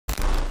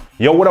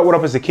Yo, what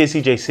up, it's the kid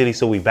CJ City.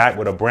 So we back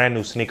with a brand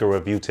new sneaker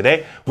review.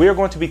 Today, we are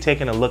going to be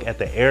taking a look at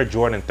the Air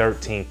Jordan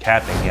 13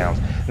 cap and gowns.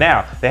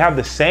 Now, they have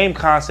the same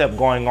concept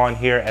going on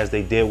here as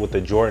they did with the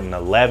Jordan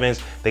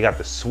 11s. They got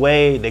the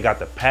suede, they got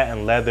the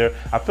patent leather.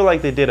 I feel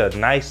like they did a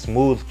nice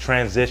smooth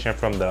transition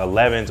from the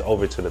 11s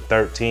over to the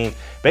 13s.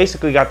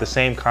 Basically got the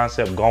same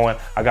concept going.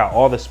 I got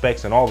all the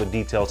specs and all the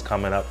details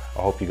coming up.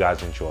 I hope you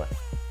guys enjoy.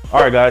 All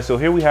right, guys, so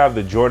here we have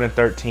the Jordan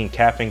 13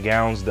 cap and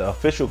gowns. The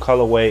official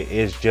colorway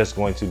is just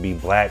going to be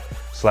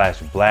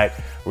black/black.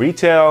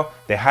 Retail,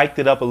 they hiked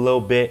it up a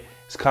little bit.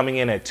 It's coming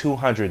in at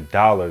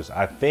 $200.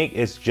 I think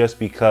it's just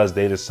because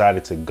they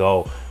decided to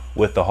go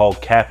with the whole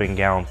cap and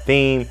gown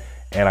theme.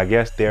 And I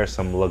guess there's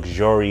some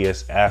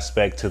luxurious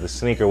aspect to the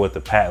sneaker with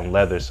the patent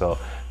leather. So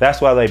that's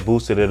why they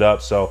boosted it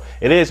up. So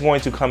it is going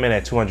to come in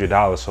at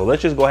 $200. So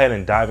let's just go ahead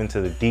and dive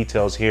into the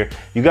details here.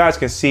 You guys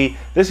can see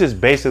this is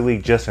basically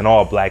just an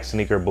all black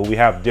sneaker, but we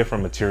have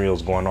different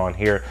materials going on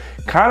here.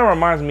 Kind of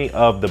reminds me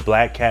of the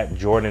black cap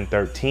Jordan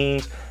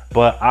 13s,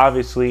 but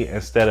obviously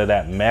instead of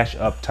that mesh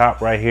up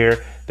top right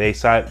here, they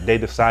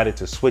decided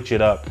to switch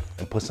it up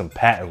and put some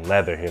patent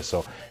leather here.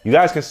 So you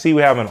guys can see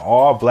we have an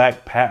all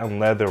black patent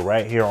leather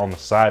right here on the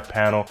side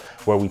panel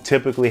where we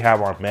typically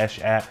have our mesh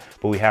at,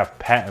 but we have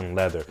patent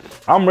leather.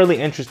 I'm really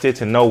interested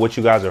to know what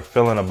you guys are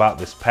feeling about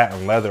this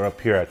patent leather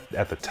up here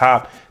at the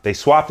top. They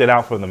swapped it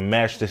out for the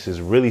mesh. This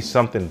is really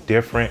something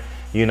different,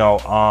 you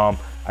know.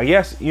 I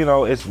guess, you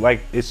know, it's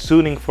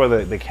suiting for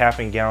the cap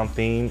and gown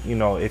theme. You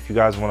know, if you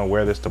guys want to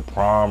wear this to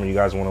prom, or you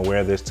guys want to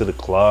wear this to the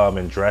club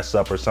and dress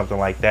up or something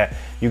like that,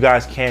 you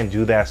guys can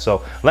do that.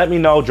 So let me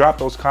know, drop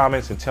those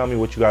comments and tell me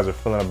what you guys are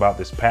feeling about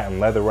this patent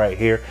leather right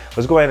here.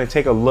 Let's go ahead and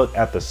take a look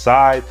at the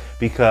side,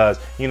 because,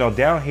 you know,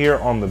 down here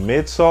on the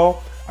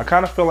midsole, I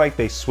kind of feel like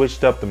they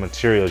switched up the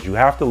materials. You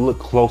have to look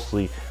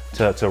closely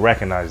to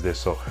recognize this.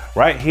 So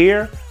right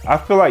here, I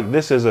feel like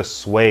this is a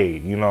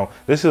suede, you know.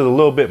 This is a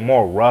little bit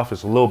more rough,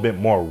 it's a little bit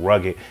more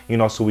rugged, you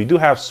know. So we do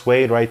have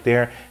suede right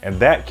there, and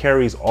that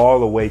carries all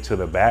the way to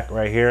the back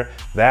right here.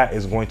 That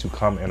is going to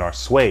come in our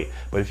suede.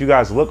 But if you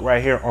guys look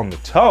right here on the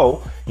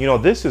toe, you know,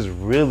 this is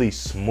really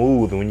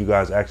smooth when you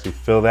guys actually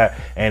feel that.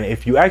 And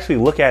if you actually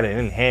look at it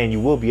in hand, you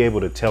will be able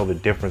to tell the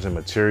difference in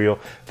material.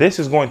 This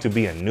is going to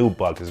be a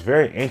nubuck. It's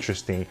very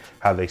interesting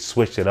how they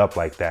switched it up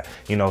like that,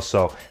 you know.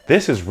 So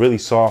this is really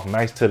soft,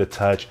 nice to the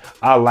touch.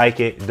 I like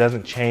it. It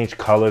doesn't change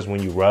colors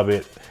when you rub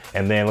it.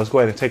 And then let's go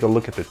ahead and take a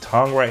look at the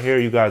tongue right here.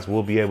 You guys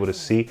will be able to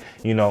see,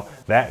 you know,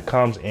 that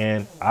comes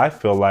in, I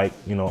feel like,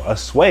 you know, a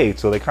suede.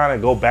 So they kind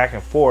of go back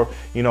and forth,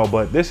 you know,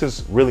 but this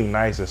is really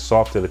nice. It's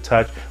soft to the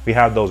touch. We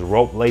have those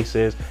rope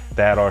laces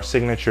that are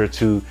signature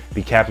to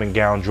the cap and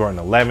gown Jordan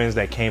 11s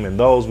that came in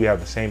those. We have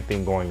the same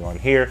thing going on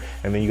here.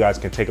 And then you guys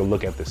can take a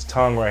look at this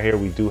tongue right here.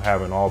 We do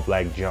have an all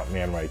black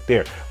Jumpman right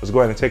there. Let's go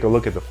ahead and take a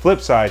look at the flip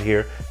side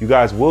here. You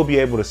guys will be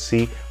able to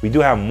see we do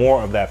have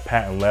more of that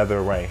patent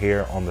leather right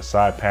here on the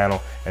side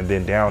panel. And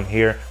then down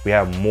here, we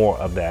have more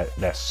of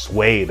that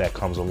suede that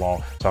comes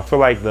along. So I feel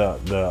like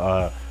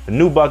the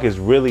nubuck is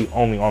really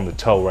only on the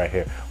toe right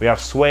here. We have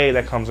suede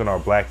that comes in our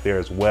black there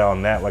as well,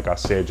 and that, like I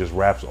said, just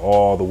wraps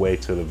all the way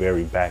to the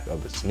very back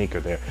of the sneaker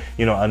there.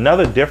 You know,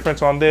 another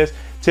difference on this,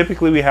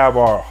 typically we have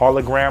our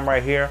hologram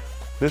right here.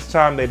 This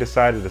time they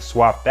decided to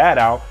swap that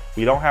out.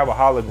 We don't have a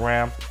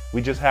hologram.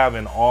 We just have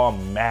an all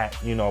matte,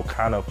 you know,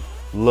 kind of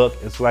look.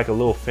 It's like a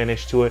little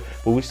finish to it,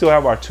 but we still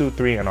have our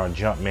 2-3 and our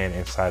Jumpman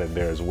inside of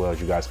there as well, as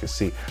you guys can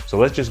see. So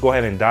let's just go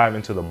ahead and dive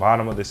into the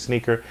bottom of the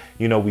sneaker.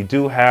 You know, we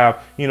do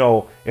have, you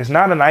know, it's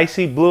not an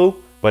icy blue,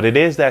 but it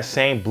is that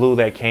same blue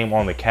that came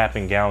on the cap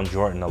and gown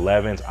Jordan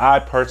 11s. I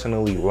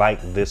personally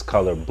like this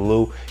color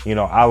blue. You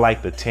know, I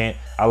like the tint.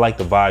 I like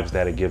the vibes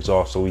that it gives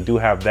off. So we do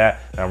have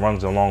that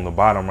runs along the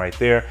bottom right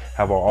there.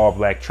 Have our all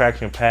black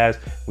traction pads.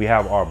 We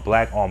have our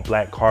black on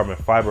black carbon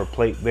fiber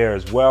plate there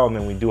as well. And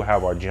then we do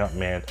have our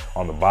Jumpman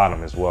on the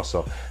bottom as well.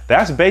 So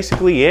that's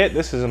basically it.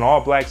 This is an all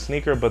black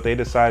sneaker, but they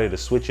decided to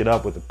switch it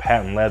up with the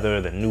patent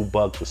leather, the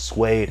nubuck, the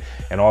suede,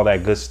 and all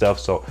that good stuff.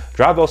 So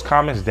drop those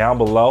comments down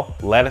below.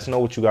 Let us know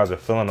what you guys are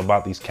feeling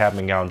about these cap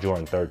and gown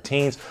Jordan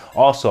 13s.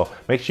 Also,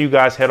 make sure you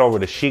guys head over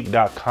to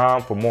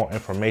Shiekh.com for more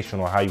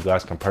information on how you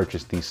guys can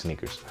purchase these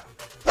sneakers.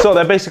 So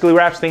that basically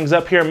wraps things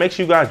up here. Make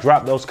sure you guys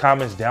drop those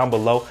comments down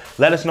below.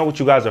 Let us know what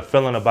you guys are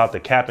feeling about the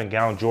cap and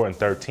gown Jordan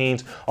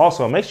 13s.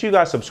 Also, make sure you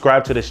guys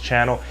subscribe to this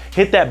channel,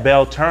 hit that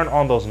bell, turn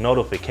on those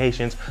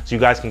notifications so you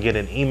guys can get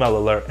an email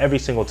alert every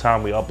single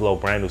time we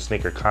upload brand new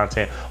sneaker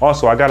content.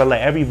 Also, I gotta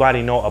let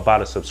everybody know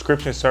about a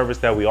subscription service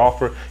that we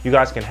offer. You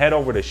guys can head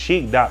over to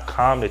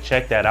Shiekh.com to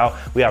check that out.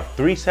 We have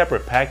 3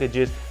 separate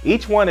packages.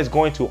 Each one is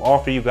going to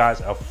offer you guys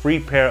a free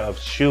pair of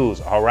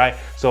shoes, all right?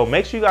 So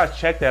make sure you guys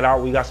check that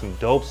out. We got some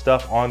dope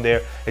stuff on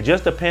there. It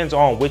just depends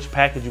on which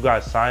package you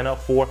guys sign up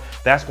for.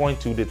 That's going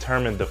to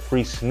determine the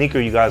free sneaker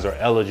you guys are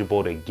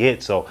eligible to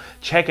get. So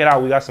check it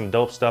out. We got some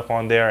dope stuff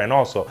on there. And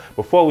also,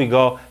 before we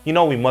go, you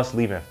know we must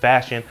leave in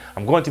fashion.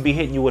 I'm going to be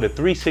hitting you with a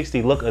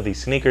 360 look of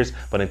these sneakers.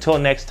 But until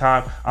next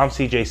time, I'm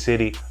CJ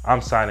City.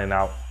 I'm signing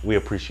out. We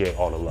appreciate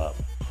all the love.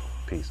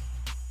 Peace.